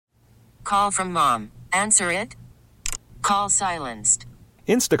Call from mom. Answer it. Call silenced.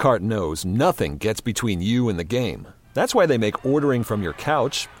 Instacart knows nothing gets between you and the game. That's why they make ordering from your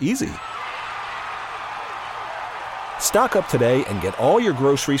couch easy. Stock up today and get all your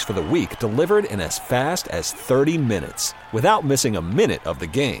groceries for the week delivered in as fast as 30 minutes without missing a minute of the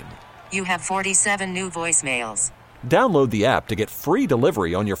game. You have 47 new voicemails. Download the app to get free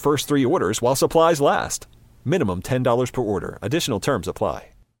delivery on your first 3 orders while supplies last. Minimum $10 per order. Additional terms apply.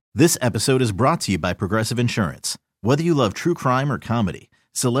 This episode is brought to you by Progressive Insurance. Whether you love true crime or comedy,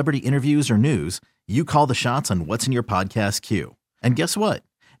 celebrity interviews or news, you call the shots on what's in your podcast queue. And guess what?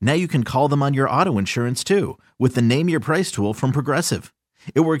 Now you can call them on your auto insurance too with the Name Your Price tool from Progressive.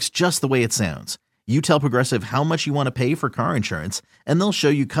 It works just the way it sounds. You tell Progressive how much you want to pay for car insurance, and they'll show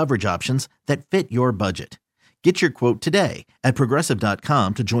you coverage options that fit your budget. Get your quote today at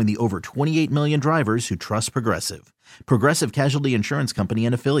Progressive.com to join the over 28 million drivers who trust Progressive. Progressive Casualty Insurance Company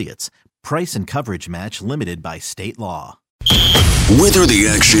and Affiliates. Price and coverage match limited by state law. Whether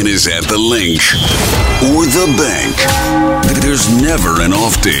the action is at the link or the bank, there's never an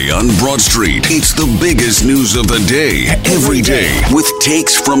off day on Broad Street. It's the biggest news of the day, every day, with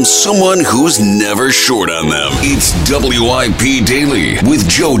takes from someone who's never short on them. It's WIP Daily with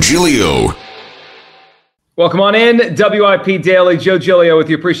Joe Giglio. Welcome on in, WIP Daily. Joe Giglio with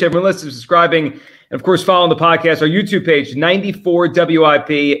you. Appreciate everyone listening, subscribing, and of course, following the podcast, our YouTube page, 94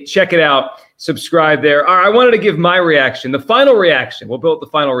 WIP. Check it out. Subscribe there. All right, I wanted to give my reaction, the final reaction. We'll build the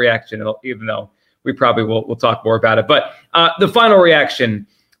final reaction, even though we probably will talk more about it. But the final reaction,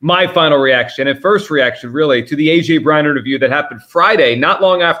 my final reaction, and first reaction, really, to the A.J. Brown interview that happened Friday, not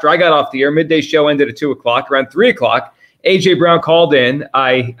long after I got off the air. Midday show ended at 2 o'clock. Around 3 o'clock, A.J. Brown called in.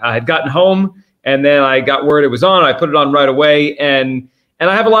 I had gotten home, and then I got word it was on. I put it on right away, and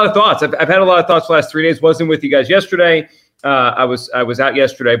I have a lot of thoughts. I've had a lot of thoughts the last 3 days. Wasn't with you guys yesterday. I was out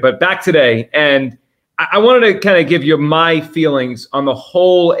yesterday, but back today. And I wanted to kind of give you my feelings on the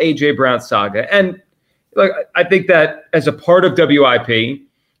whole A.J. Brown saga. And look, I think that as a part of WIP,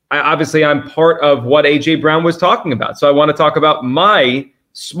 I'm part of what A.J. Brown was talking about. So I want to talk about my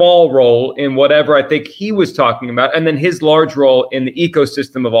small role in whatever I think he was talking about, and then his large role in the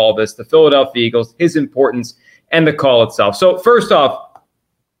ecosystem of all this, the Philadelphia Eagles, his importance, and the call itself. So first off,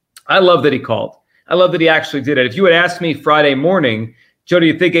 I love that he called. I love that he actually did it. If you had asked me Friday morning, Joe, do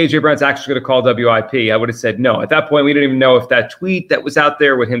you think A.J. Brown's actually going to call WIP? I would have said no. At that point, we didn't even know if that tweet that was out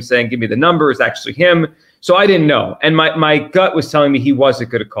there with him saying, give me the number, is actually him. So I didn't know. And my gut was telling me he wasn't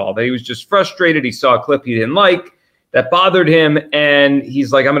going to call, that he was just frustrated. He saw a clip he didn't like that bothered him. And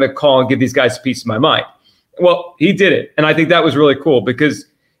he's like, I'm going to call and give these guys a piece of my mind. Well, he did it. And I think that was really cool because,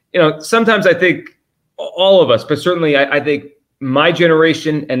 sometimes I think all of us, but certainly I think my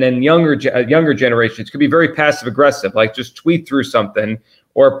generation and then younger generations could be very passive aggressive, like just tweet through something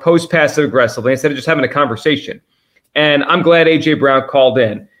or post passive aggressively instead of just having a conversation. And I'm glad A.J. Brown called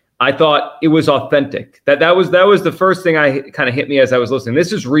in. I thought it was authentic. That was the first thing I kind of hit me as I was listening.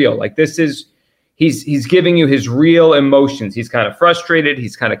 This is real. Like he's giving you his real emotions. He's kind of frustrated.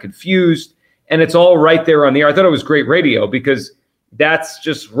 He's kind of confused, and it's all right there on the air. I thought it was great radio because that's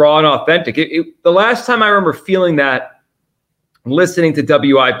just raw and authentic. The last time I remember feeling that, listening to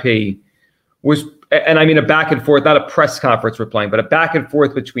WIP, was, and I mean a back and forth, not a press conference we're playing, but a back and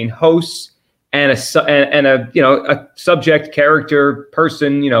forth between hosts and a subject, character,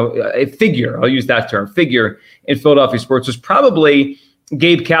 person, a figure. I'll use that term, figure in Philadelphia sports, was probably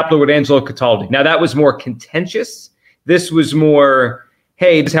Gabe Kapler with Angelo Cataldi. Now that was more contentious. This was more,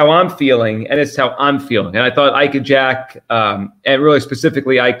 hey, this is how I'm feeling, and it's how I'm feeling. And I thought Ike and Jack, and really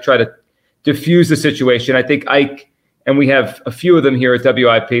specifically Ike, try to diffuse the situation. I think Ike, and we have a few of them here at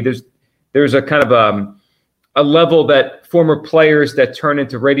WIP. There's a kind of a level that former players that turn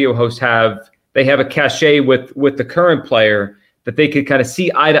into radio hosts have. They have a cachet with the current player that they could kind of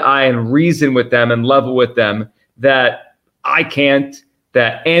see eye to eye and reason with them and level with them that I can't,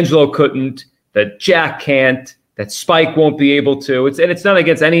 that Angelo couldn't, that Jack can't, that Spike won't be able to. It's not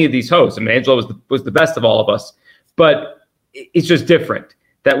against any of these hosts. I mean, Angelo was the best of all of us, but it's just different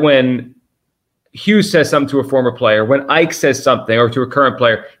that when Hughes says something to a former player, when Ike says something, or to a current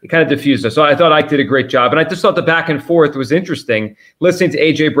player, it kind of diffused us. So I thought Ike did a great job. And I just thought the back and forth was interesting, listening to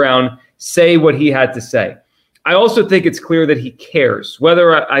A.J. Brown say what he had to say. I also think it's clear that he cares.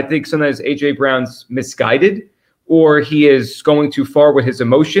 Whether I think sometimes A.J. Brown's misguided, or he is going too far with his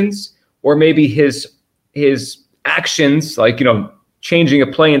emotions, or maybe his actions, like, changing a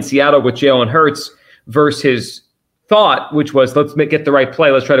play in Seattle with Jalen Hurts versus his thought, which was, let's get the right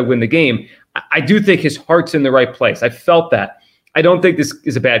play, let's try to win the game. I do think his heart's in the right place. I felt that. I don't think this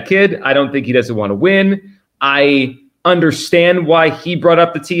is a bad kid. I don't think he doesn't want to win. I understand why he brought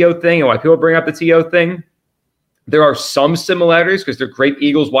up the T.O. thing and why people bring up the T.O. thing. There are some similarities because they're great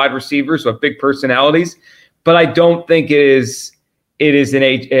Eagles wide receivers who have big personalities, but I don't think it is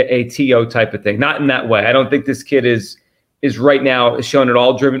a T.O. type of thing. Not in that way. I don't think this kid is right now shown at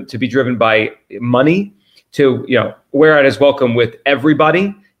all driven by money to, wear out his welcome with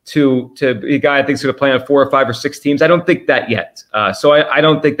everybody to be a guy I think is going to play on 4 or 5 or 6 teams. I don't think that yet. So I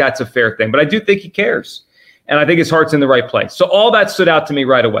don't think that's a fair thing, but I do think he cares. And I think his heart's in the right place. So all that stood out to me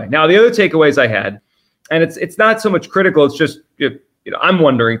right away. Now, the other takeaways I had, and it's not so much critical, it's just, I'm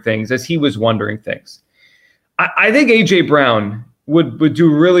wondering things as he was wondering things. I think A.J. Brown would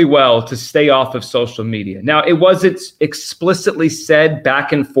do really well to stay off of social media. Now, it wasn't explicitly said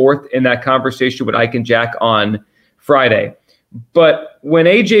back and forth in that conversation with Ike and Jack on Friday. But when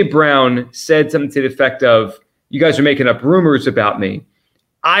A.J. Brown said something to the effect of, you guys are making up rumors about me,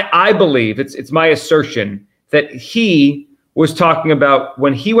 I believe, it's my assertion, that he was talking about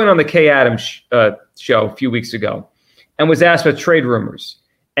when he went on the Kay Adams show a few weeks ago and was asked about trade rumors.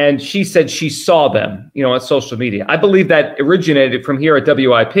 And she said she saw them, on social media. I believe that originated from here at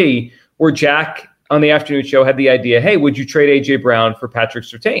WIP, where Jack on the afternoon show had the idea, hey, would you trade A.J. Brown for Patrick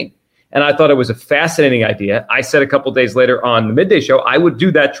Surtain? And I thought it was a fascinating idea. I said a couple days later on the midday show, I would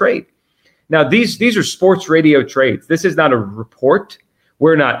do that trade. Now, these are sports radio trades. This is not a report.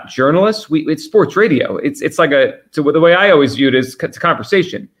 We're not journalists. It's sports radio. It's like the way I always view it is it's a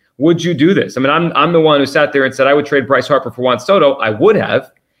conversation. Would you do this? I mean, I'm the one who sat there and said I would trade Bryce Harper for Juan Soto. I would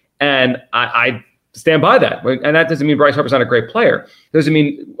have, and I stand by that. And that doesn't mean Bryce Harper's not a great player. It doesn't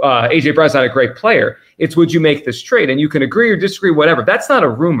mean A.J. Brown's not a great player. It's would you make this trade? And you can agree or disagree, whatever. That's not a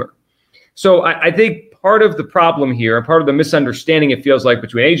rumor. So I think part of the problem here, and part of the misunderstanding it feels like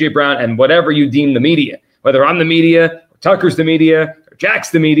between A.J. Brown and whatever you deem the media, whether I'm the media, or Tucker's the media, or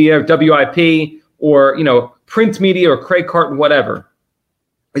Jack's the media, or WIP, or print media, or Craig Carton, whatever,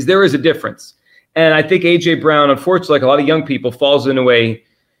 is there is a difference. And I think A.J. Brown, unfortunately, like a lot of young people, falls into a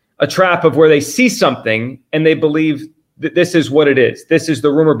trap of where they see something and they believe that this is what it is. This is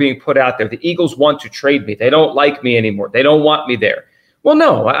the rumor being put out there. The Eagles want to trade me. They don't like me anymore. They don't want me there. Well,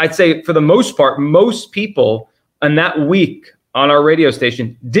 no, I'd say for the most part, most people on that week on our radio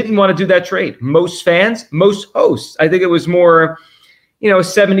station didn't want to do that trade. Most fans, most hosts. I think it was more, a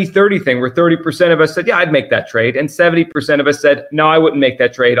 70-30 thing where 30% of us said, yeah, I'd make that trade. And 70% of us said, no, I wouldn't make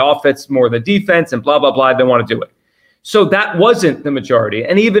that trade. Offense more the defense and blah, blah, blah. I don't want to do it. So that wasn't the majority.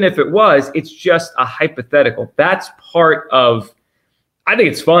 And even if it was, it's just a hypothetical. That's part of, I think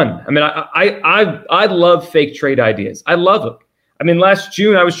it's fun. I mean, I love fake trade ideas. I love them. I mean, last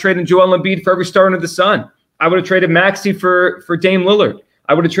June, I was trading Joel Embiid for every star under the sun. I would have traded Maxey for Dame Lillard.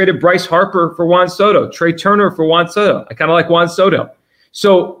 I would have traded Bryce Harper for Juan Soto, Trey Turner for Juan Soto. I kind of like Juan Soto.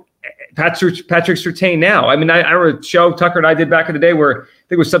 So Patrick Surtain now. I mean, I remember a show Tucker and I did back in the day where I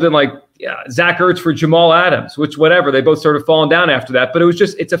think it was something like Zach Ertz for Jamal Adams, which whatever. They both started falling down after that. But it was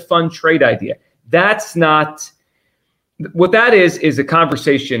just, it's a fun trade idea. That's not, what that is a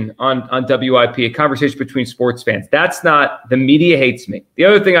conversation on WIP, a conversation between sports fans. That's not, the media hates me. The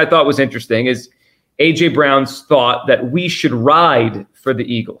other thing I thought was interesting is A.J. Brown's thought that we should ride for the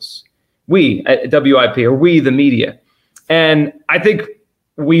Eagles. We at WIP, or we, the media. And I think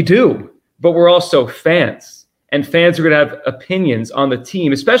we do, but we're also fans. And fans are going to have opinions on the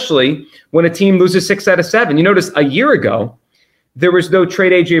team, especially when a team loses 6 out of 7. You notice a year ago, there was no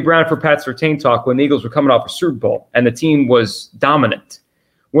trade A.J. Brown for Pat Surtain talk when the Eagles were coming off a Super Bowl and the team was dominant.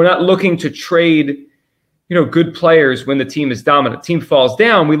 We're not looking to trade, good players when the team is dominant. Team falls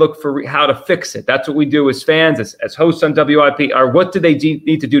down, we look for how to fix it. That's what we do as fans, as hosts on WIP, or what do they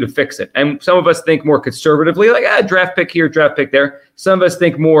need to do to fix it? And some of us think more conservatively, like, draft pick here, draft pick there. Some of us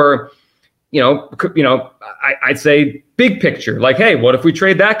think more, I'd say big picture, like, hey, what if we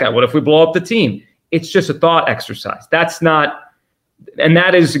trade that guy? What if we blow up the team? It's just a thought exercise. That's not. And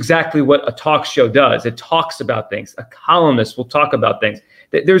that is exactly what a talk show does. It talks about things. A columnist will talk about things.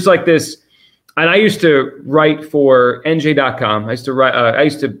 There's like this, and I used to write for NJ.com. I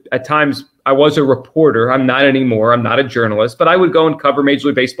used to, at times, I was a reporter. I'm not anymore. I'm not a journalist, but I would go and cover Major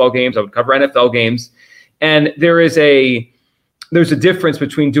League Baseball games. I would cover NFL games. And there's a difference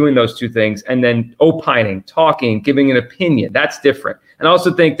between doing those two things and then opining, talking, giving an opinion. That's different. And I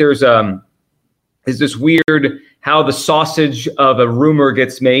also think there's this weird how the sausage of a rumor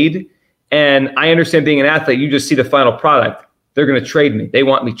gets made. And I understand being an athlete, you just see the final product. They're going to trade me. They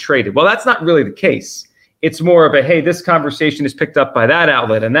want me traded. Well, that's not really the case. It's more of a, hey, this conversation is picked up by that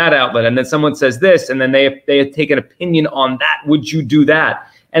outlet. And then someone says this, and then they take an opinion on that. Would you do that?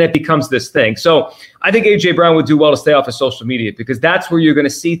 and it becomes this thing. So I think A.J. Brown would do well to stay off of social media because that's where you're going to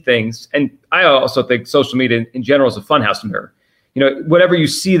see things. And I also think social media in general is a funhouse mirror. Whatever you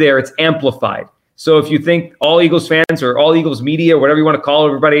see there, it's amplified. So if you think all Eagles fans or all Eagles media, whatever you want to call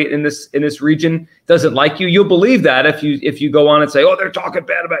everybody in this region, doesn't like you, you'll believe that if you go on and say, oh, they're talking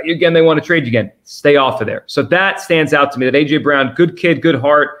bad about you again, they want to trade you again. Stay off of there. So that stands out to me that A.J. Brown, good kid, good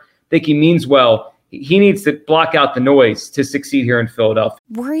heart, think he means well. He needs to block out the noise to succeed here in Philadelphia.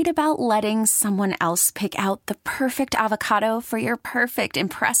 Worried about letting someone else pick out the perfect avocado for your perfect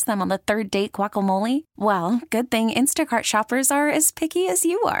impress them on the third date guacamole? Well, good thing Instacart shoppers are as picky as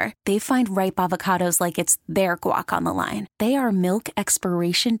you are. They find ripe avocados like it's their guac on the line. They are milk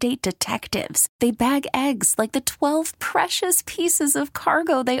expiration date detectives. They bag eggs like the 12 precious pieces of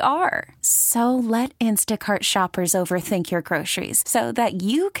cargo they are. So let Instacart shoppers overthink your groceries so that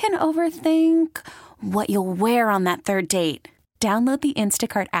you can overthink what you'll wear on that third date. Download the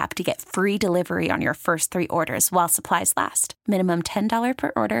Instacart app to get free delivery on your first 3 orders while supplies last. Minimum $10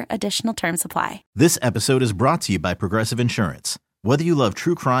 per order. Additional terms apply. This episode is brought to you by Progressive Insurance. Whether you love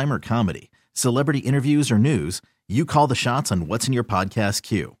true crime or comedy, celebrity interviews or news, you call the shots on what's in your podcast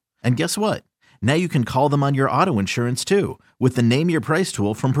queue. And guess what? Now you can call them on your auto insurance too with the Name Your Price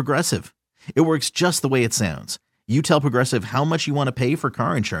tool from Progressive. It works just the way it sounds. You tell Progressive how much you want to pay for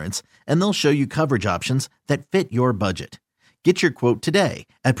car insurance, and they'll show you coverage options that fit your budget. Get your quote today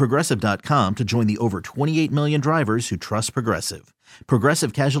at Progressive.com to join the over 28 million drivers who trust Progressive.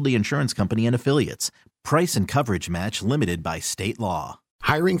 Progressive Casualty Insurance Company and Affiliates. Price and coverage match limited by state law.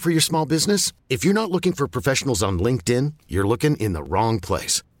 Hiring for your small business? If you're not looking for professionals on LinkedIn, you're looking in the wrong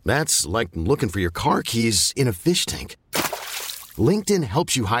place. That's like looking for your car keys in a fish tank. LinkedIn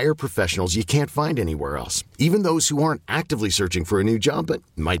helps you hire professionals you can't find anywhere else, even those who aren't actively searching for a new job but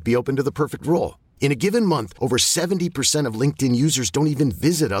might be open to the perfect role. In a given month, over 70% of LinkedIn users don't even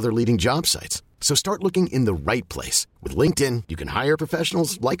visit other leading job sites. So start looking in the right place. With LinkedIn, you can hire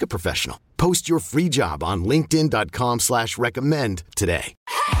professionals like a professional. Post your free job on linkedin.com/recommend today.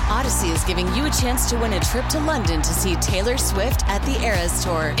 Odyssey is giving you a chance to win a trip to London to see Taylor Swift at the Eras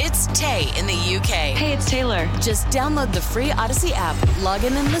Tour. It's Tay in the UK. Hey, it's Taylor. Just download the free Odyssey app, log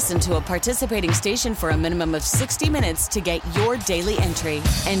in and listen to a participating station for a minimum of 60 minutes to get your daily entry.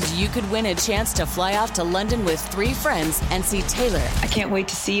 And you could win a chance to fly off to London with 3 friends and see Taylor. I can't wait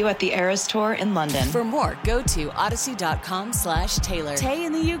to see you at the Eras Tour in London. For more, go to odyssey.com/Taylor. Tay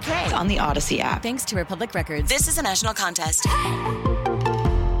in the UK. It's on the Odyssey app. Thanks to Republic Records. This is a national contest.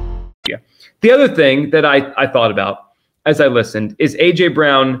 Yeah. The other thing that I thought about as I listened is A.J.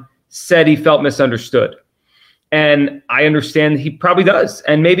 Brown said he felt misunderstood. And I understand he probably does.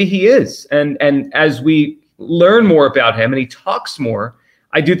 And maybe he is. And as we learn more about him and he talks more,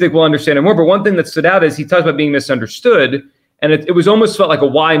 I do think we'll understand him more. But one thing that stood out is he talks about being misunderstood. And it was almost felt like a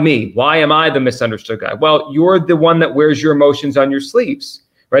why me? Why am I the misunderstood guy? Well, you're the one that wears your emotions on your sleeves,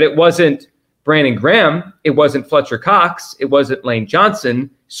 right? It wasn't Brandon Graham. It wasn't Fletcher Cox. It wasn't Lane Johnson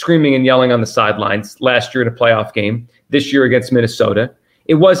screaming and yelling on the sidelines last year in a playoff game, this year against Minnesota.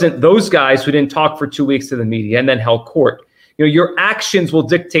 It wasn't those guys who didn't talk for 2 weeks to the media and then held court. Your actions will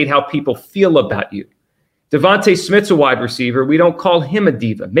dictate how people feel about you. Devontae Smith's a wide receiver. We don't call him a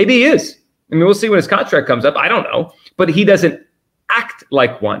diva. Maybe he is. I mean, we'll see when his contract comes up. I don't know. But he doesn't act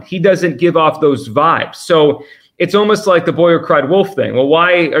like one. He doesn't give off those vibes. So it's almost like the boy who cried wolf thing. Well,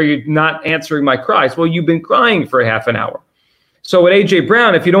 why are you not answering my cries? Well, you've been crying for half an hour. So with A.J.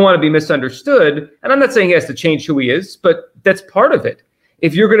 Brown, if you don't want to be misunderstood, and I'm not saying he has to change who he is, but that's part of it.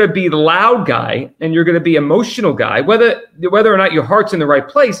 If you're going to be the loud guy and you're going to be emotional guy, whether or not your heart's in the right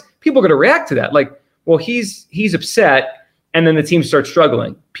place, people are going to react to that. Like, well, he's upset, and then the team starts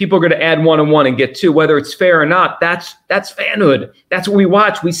struggling. People are going to add 1 and 1 and get 2, whether it's fair or not. That's fanhood. That's what we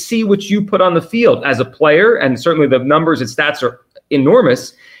watch. We see what you put on the field as a player, and certainly the numbers and stats are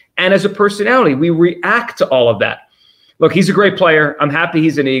enormous. And as a personality, we react to all of that. Look, he's a great player. I'm happy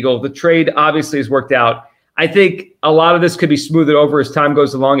he's an Eagle. The trade obviously has worked out. I think a lot of this could be smoothed over as time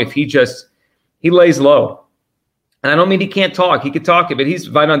goes along if he lays low. And I don't mean he can't talk. He could talk, but he's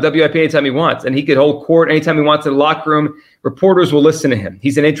invited on WIP anytime he wants, and he could hold court anytime he wants in the locker room. Reporters will listen to him.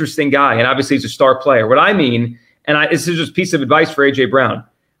 He's an interesting guy, and obviously he's a star player. What I mean, this is just a piece of advice for A.J. Brown,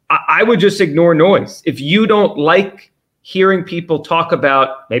 I would just ignore noise. If you don't like hearing people talk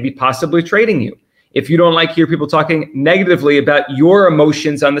about maybe possibly trading you, if you don't like hear people talking negatively about your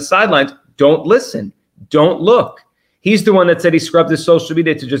emotions on the sidelines, don't listen. Don't look. He's the one that said he scrubbed his social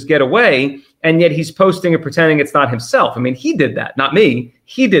media to just get away, and yet he's posting and pretending it's not himself. I mean, he did that, not me.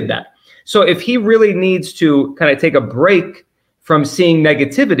 He did that. So if he really needs to kind of take a break from seeing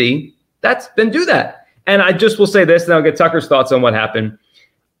negativity, then do that. And I just will say this, and I'll get Tucker's thoughts on what happened.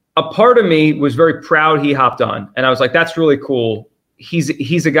 a part of me was very proud he hopped on. And I was like, that's really cool.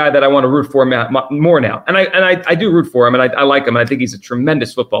 He's a guy that I want to root for more now. And I do root for him, and I like him. And I think he's a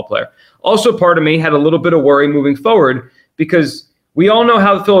tremendous football player. Also, part of me had a little bit of worry moving forward because we all know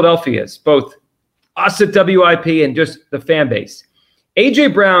how Philadelphia is, both us at WIP and just the fan base. A.J.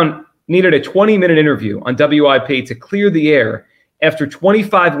 Brown needed a 20-minute interview on WIP to clear the air after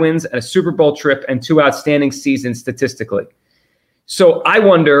 25 wins and a Super Bowl trip and 2 outstanding seasons statistically. So I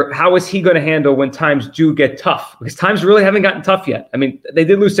wonder, how is he going to handle when times do get tough? Because times really haven't gotten tough yet. I mean, they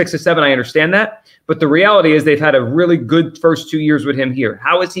did lose 6 or 7. I understand that. But the reality is they've had a really good first 2 years with him here.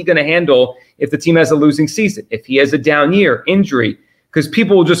 How is he going to handle if the team has a losing season, if he has a down year, injury? Because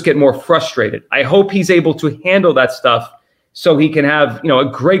people will just get more frustrated. I hope he's able to handle that stuff so he can have, a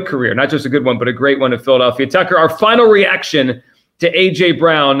great career, not just a good one, but a great one in Philadelphia. Tucker, our final reaction to A.J.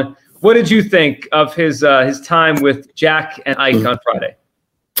 Brown. What did you think of his time with Jack and Ike on Friday?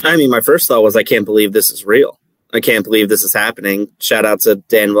 I mean, my first thought was, I can't believe this is real. I can't believe this is happening. Shout out to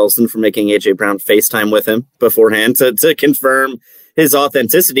Dan Wilson for making A.J. Brown FaceTime with him beforehand to confirm his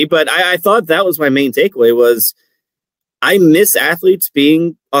authenticity. But I thought that was my main takeaway was I miss athletes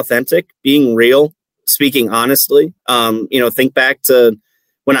being authentic, being real, speaking honestly. Think back to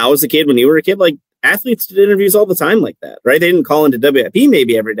when I was a kid, when you were a kid, like, athletes did interviews all the time like that, right? They didn't call into WIP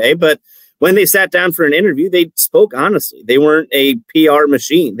maybe every day, but when they sat down for an interview, they spoke honestly. They weren't a PR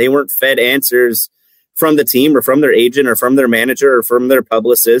machine. They weren't fed answers from the team or from their agent or from their manager or from their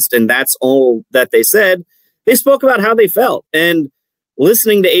publicist. And that's all that they said. They spoke about how they felt. And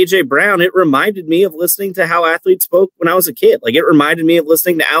listening to A.J. Brown, it reminded me of listening to how athletes spoke when I was a kid. Like, it reminded me of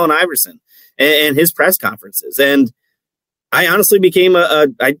listening to Allen Iverson and his press conferences. And I honestly became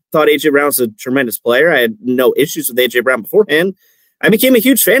I thought A.J. Brown was a tremendous player. I had no issues with A.J. Brown beforehand. I became a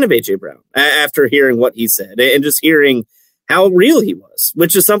huge fan of A.J. Brown after hearing what he said and just hearing how real he was,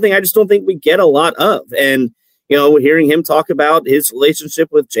 which is something I just don't think we get a lot of. And, hearing him talk about his relationship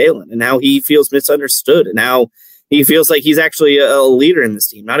with Jalen and how he feels misunderstood and how he feels like he's actually a leader in this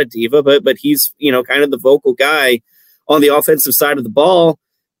team, not a diva, but he's, kind of the vocal guy on the offensive side of the ball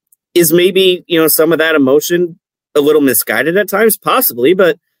is maybe, some of that emotion a little misguided at times, possibly,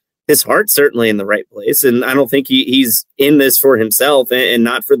 but his heart's certainly in the right place. And I don't think he's in this for himself and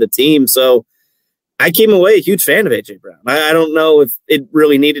not for the team. So I came away a huge fan of A.J. Brown. I don't know if it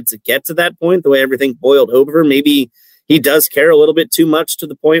really needed to get to that point, the way everything boiled over. Maybe he does care a little bit too much to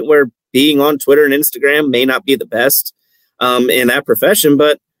the point where being on Twitter and Instagram may not be the best in that profession.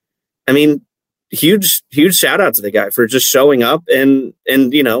 But I mean, huge shout out to the guy for just showing up and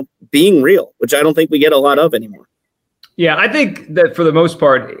being real, which I don't think we get a lot of anymore. Yeah, I think that for the most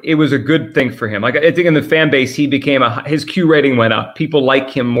part, it was a good thing for him. Like, I think in the fan base, he became his Q rating went up. People like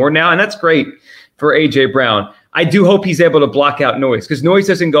him more now, and that's great for A.J. Brown. I do hope he's able to block out noise because noise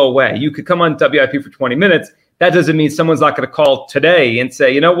doesn't go away. You could come on WIP for 20 minutes. That doesn't mean someone's not going to call today and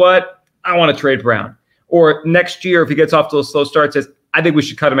say, you know what, I want to trade Brown. Or next year, if he gets off to a slow start, says, I think we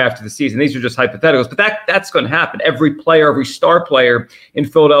should cut him after the season. These are just hypotheticals, but that's going to happen. Every player, every star player in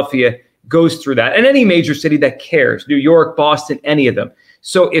Philadelphia goes through that. And any major city that cares, New York, Boston, any of them.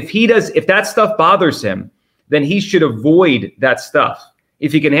 So if that stuff bothers him, then he should avoid that stuff.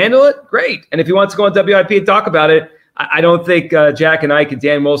 If he can handle it, great. And if he wants to go on WIP and talk about it, I don't think Jack and Ike and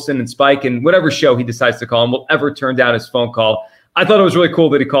Dan Wilson and Spike and whatever show he decides to call him will ever turn down his phone call. I thought it was really cool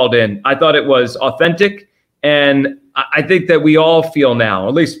that he called in. I thought it was authentic. And I think that we all feel now,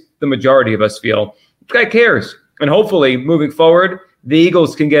 at least the majority of us feel, this guy cares. And hopefully moving forward, the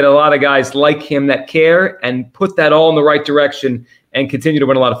Eagles can get a lot of guys like him that care and put that all in the right direction and continue to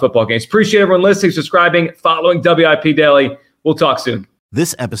win a lot of football games. Appreciate everyone listening, subscribing, following WIP Daily. We'll talk soon.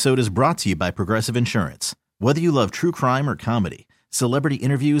 This episode is brought to you by Progressive Insurance. Whether you love true crime or comedy, celebrity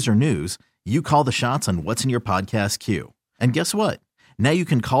interviews or news, you call the shots on what's in your podcast queue. And guess what? Now you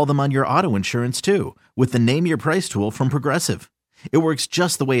can call them on your auto insurance too with the Name Your Price tool from Progressive. It works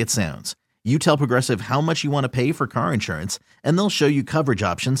just the way it sounds. You tell Progressive how much you want to pay for car insurance, and they'll show you coverage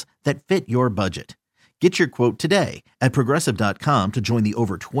options that fit your budget. Get your quote today at Progressive.com to join the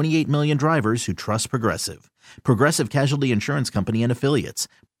over 28 million drivers who trust Progressive. Progressive Casualty Insurance Company and Affiliates.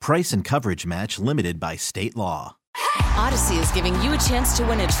 Price and coverage match limited by state law. Odyssey is giving you a chance to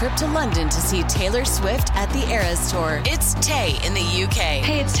win a trip to London to see Taylor Swift at the Eras Tour. It's Tay in the UK.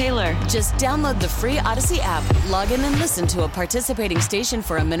 Hey, it's Taylor. Just download the free Odyssey app, log in and listen to a participating station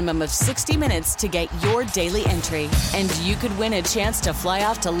for a minimum of 60 minutes to get your daily entry. And you could win a chance to fly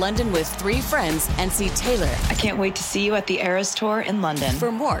off to London with 3 friends and see Taylor. I can't wait to see you at the Eras Tour in London.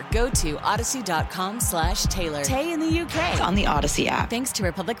 For more, go to odyssey.com/Taylor. Tay in the UK. It's on the Odyssey app. Thanks to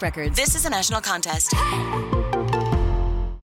Republic Records. This is a national contest.